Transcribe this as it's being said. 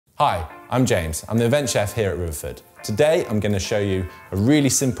Hi, I'm James. I'm the event chef here at Riverford. Today I'm going to show you a really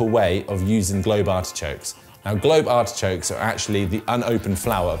simple way of using globe artichokes. Now, globe artichokes are actually the unopened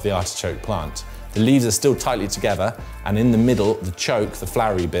flower of the artichoke plant. The leaves are still tightly together, and in the middle, the choke, the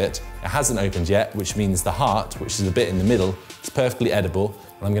flowery bit, it hasn't opened yet, which means the heart, which is a bit in the middle, is perfectly edible,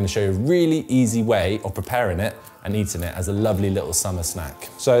 and I'm going to show you a really easy way of preparing it and eating it as a lovely little summer snack.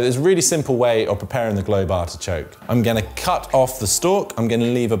 So there's a really simple way of preparing the globe artichoke. I'm going to cut off the stalk. I'm going to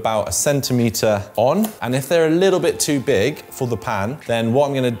leave about 1 centimetre on, and if they're a little bit too big for the pan, then what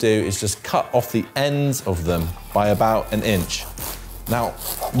I'm going to do is just cut off the ends of them by about 1 inch. Now,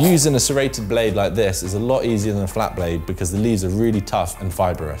 using a serrated blade like this is a lot easier than a flat blade because the leaves are really tough and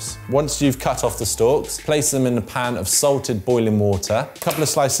fibrous. Once you've cut off the stalks, place them in a pan of salted boiling water. A couple of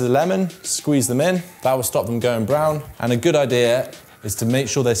slices of lemon, squeeze them in. That will stop them going brown. And a good idea is to make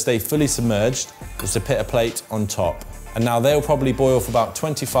sure they stay fully submerged, is to put a plate on top. And now they'll probably boil for about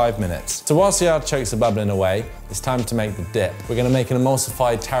 25 minutes. So whilst the artichokes are bubbling away, it's time to make the dip. We're gonna make an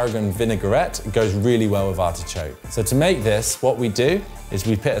emulsified tarragon vinaigrette. It goes really well with artichoke. So to make this, what we do is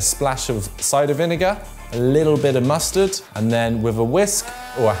we put a splash of cider vinegar, a little bit of mustard, and then with a whisk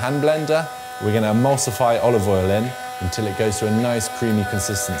or a hand blender, we're gonna emulsify olive oil in until it goes to a nice creamy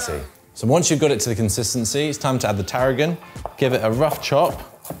consistency. So once you've got it to the consistency, it's time to add the tarragon, give it a rough chop,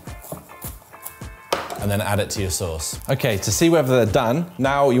 and then add it to your sauce. Okay, to see whether they're done,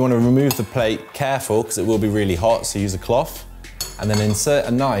 now you want to remove the plate, careful, because it will be really hot, so use a cloth, and then insert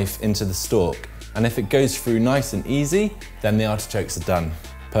a knife into the stalk. And if it goes through nice and easy, then the artichokes are done.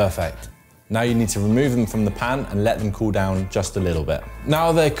 Perfect. Now you need to remove them from the pan and let them cool down just a little bit.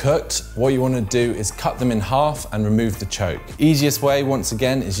 Now they're cooked, what you want to do is cut them in half and remove the choke. Easiest way, once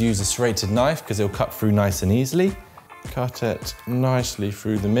again, is use a serrated knife because it'll cut through nice and easily. Cut it nicely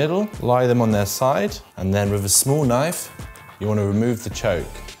through the middle, lie them on their side, and then with a small knife, you want to remove the choke.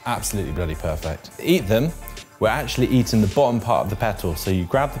 Absolutely bloody perfect. To eat them, we're actually eating the bottom part of the petal. So you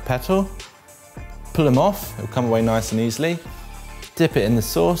grab the petal, pull them off, it'll come away nice and easily, dip it in the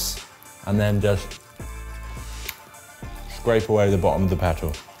sauce, and then just scrape away the bottom of the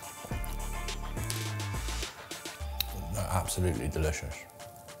petal. They're absolutely delicious.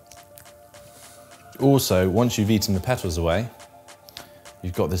 Also, once you've eaten the petals away,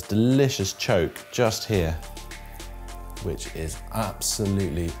 you've got this delicious choke just here, which is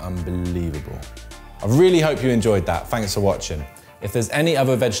absolutely unbelievable. I really hope you enjoyed that. Thanks for watching. If there's any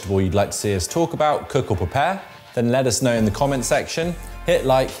other vegetable you'd like to see us talk about, cook or prepare, then let us know in the comment section. Hit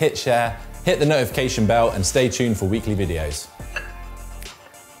like, hit share, hit the notification bell, and stay tuned for weekly videos.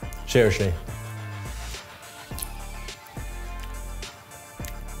 Seriously.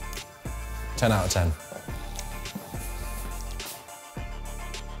 10 out of 10.